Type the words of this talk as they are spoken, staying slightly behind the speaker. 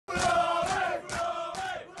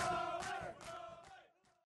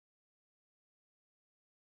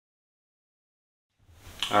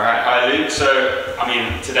All right, hi Luke. So,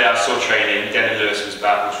 today I saw training, Dennis Lewis was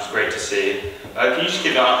back, which was great to see. Can you just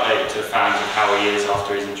give an update to the fans of how he is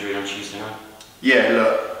after his injury on Tuesday night? Yeah,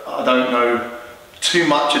 look, I don't know too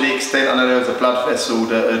much of the extent. I know there was a blood vessel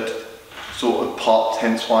that had sort of popped,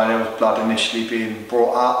 hence why there was blood initially being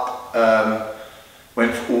brought up.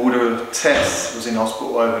 Went for order of tests, was in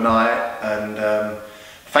hospital overnight, and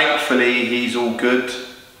thankfully he's all good.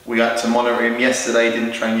 We had to monitor him yesterday,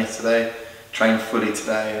 didn't train yesterday, trained fully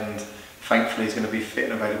today, and thankfully he's going to be fit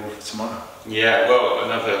and available for tomorrow. Yeah, well,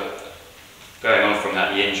 going on from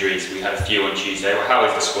that, the injuries, we had a few on Tuesday. Well, how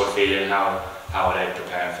is the squad feeling? How are they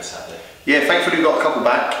preparing for Saturday? Yeah, thankfully we got a couple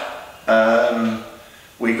back.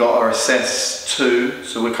 We got our assess 2,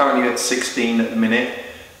 so we're currently at 16 at the minute,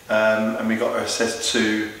 and we got our assess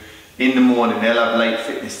 2 in the morning. They'll have late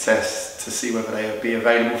fitness tests to see whether they'll be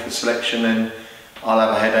available for selection, and I'll have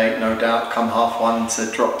a headache, no doubt, come half-1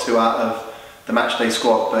 to drop 2 out of the matchday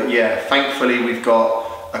squad. But yeah, thankfully we've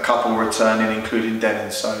got a couple returning, including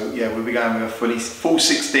Dennis. So yeah, we'll be going with a full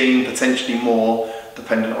 16, potentially more,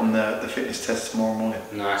 dependent on the fitness test tomorrow morning.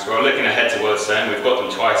 Nice. Well, looking ahead to Wealdstone, we've got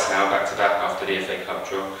them twice now, back to back after the FA Cup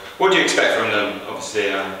draw. What do you expect from them?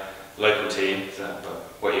 Obviously, local team, but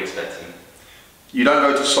what are you expecting? You don't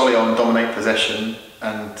go to Solihull and dominate possession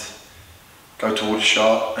and go to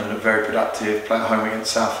Aldershot and look very productive, play at home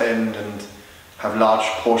against Southend and have large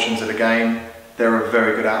portions of the game. They're a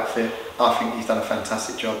very good outfit. I think he's done a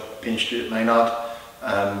fantastic job being Stuart Maynard.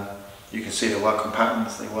 You can see they work on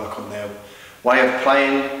patterns, they work on their way of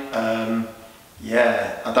playing.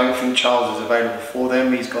 Yeah, I don't think Charles is available for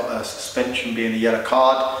them. He's got a suspension, being a yellow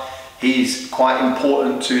card. He's quite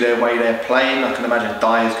important to their way they're playing. I can imagine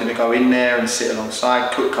Dyer's going to go in there and sit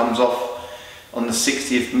alongside. Cook comes off on the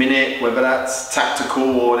 60th minute, whether that's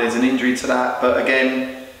tactical or there's an injury to that. But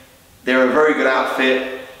again, they're a very good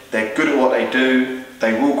outfit. They're good at what they do.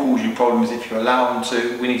 They will cause you problems if you allow them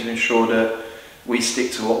to. We need to ensure that we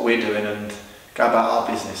stick to what we're doing and go about our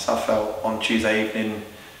business. I felt on Tuesday evening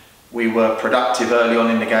we were productive early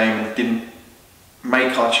on in the game and didn't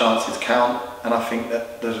make our chances count. And I think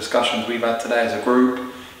that the discussions we've had today as a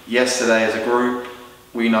group, yesterday as a group,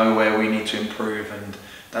 we know where we need to improve, and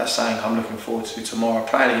that's something I'm looking forward to tomorrow,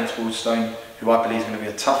 playing against Wealdstone, who I believe is going to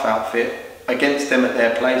be a tough outfit. Against them at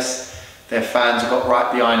their place, their fans have got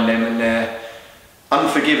right behind them, and they're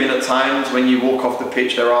unforgiving at times. When you walk off the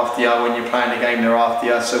pitch, they're after you. When you're playing the game, they're after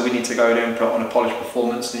you. So we need to go there and put on a polished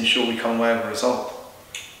performance and ensure we come away with a result.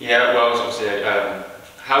 Yeah, well, obviously,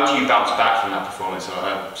 how do you bounce back from that performance?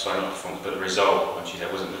 Sorry, not performance, but the result on Tuesday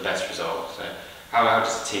wasn't the best result. So how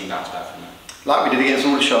does the team bounce back from that? Like we did against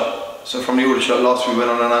Aldershot. So from the Aldershot loss, we went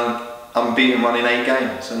on an unbeaten run in 8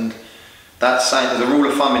 games, and that's saying there's a rule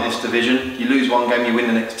of thumb in this division. You lose 1 game, you win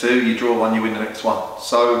the next 2. You draw 1, you win the next 1.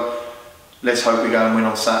 So let's hope we go and win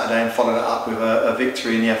on Saturday and follow that up with a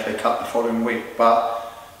victory in the FA Cup the following week.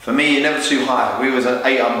 But for me, you're never too high. We was at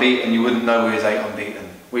 8 unbeaten, you wouldn't know we was 8 unbeaten.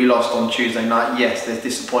 We lost on Tuesday night. Yes, there's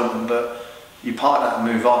disappointment, but you part that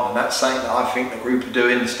and move on. And that's something that I think the group are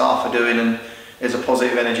doing, the staff are doing, and there's a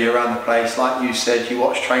positive energy around the place. Like you said, you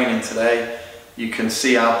watch training today, you can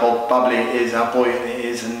see how bubbly it is, how buoyant it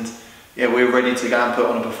is, and yeah, we're ready to go and put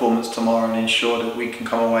on a performance tomorrow and ensure that we can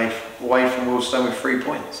come away from Wealdstone with 3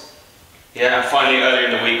 points. Yeah, and finally, earlier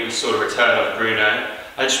in the week, we saw the return of Bruno.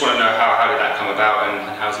 I just want to know how did that come about,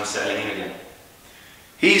 and how's he settling in again?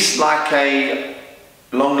 He's like a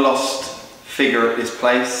long lost figure at this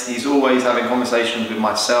place. He's always having conversations with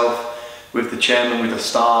myself, with the chairman, with the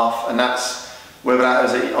staff, and that's whether that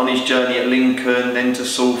was on his journey at Lincoln, then to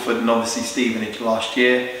Salford, and obviously Stevenage last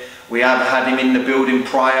year. We have had him in the building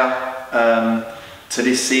prior to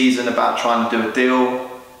this season about trying to do a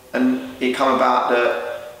deal, and it come about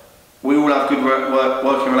that we all have good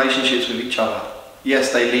working relationships with each other.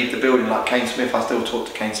 Yes, they leave the building, like Kane Smith. I still talk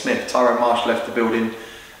to Kane Smith. Tyrone Marsh left the building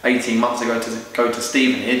 18 months ago to go to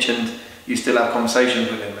Stevenage, and you still have conversations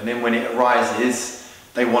with him, and then when it arises,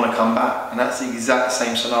 they want to come back. And that's the exact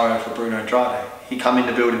same scenario for Bruno Andrade. He come in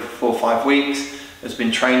the building for 4 or 5 weeks, has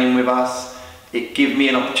been training with us. It gave me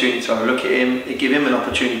an opportunity to have a look at him, it gave him an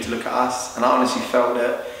opportunity to look at us, and I honestly felt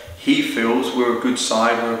that he feels we're a good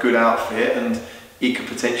side, we're a good outfit, and he could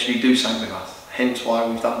potentially do something with us. Hence why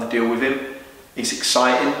we've done the deal with him. It's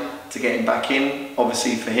exciting to get him back in.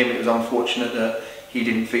 Obviously for him it was unfortunate that he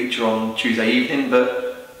didn't feature on Tuesday evening,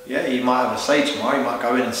 but yeah, he might have a say tomorrow, he might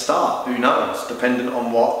go in and start, who knows, dependent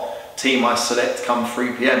on what team I select come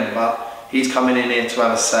 3 PM. But he's coming in here to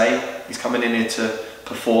have a say, he's coming in here to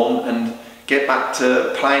perform and get back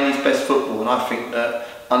to playing his best football, and I think that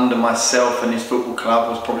under myself and his football club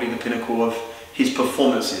was probably the pinnacle of his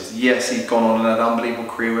performances. Yes, he's gone on and had an unbelievable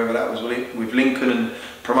career, whether that was with Lincoln and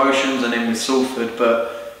promotions and then with Salford,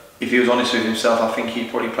 but if he was honest with himself, I think he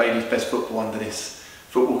probably played his best football under this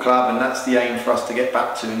football club, and that's the aim for us to get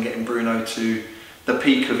back to, and getting Bruno to the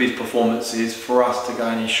peak of his performances for us to go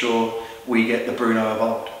and ensure we get the Bruno of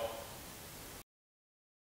old.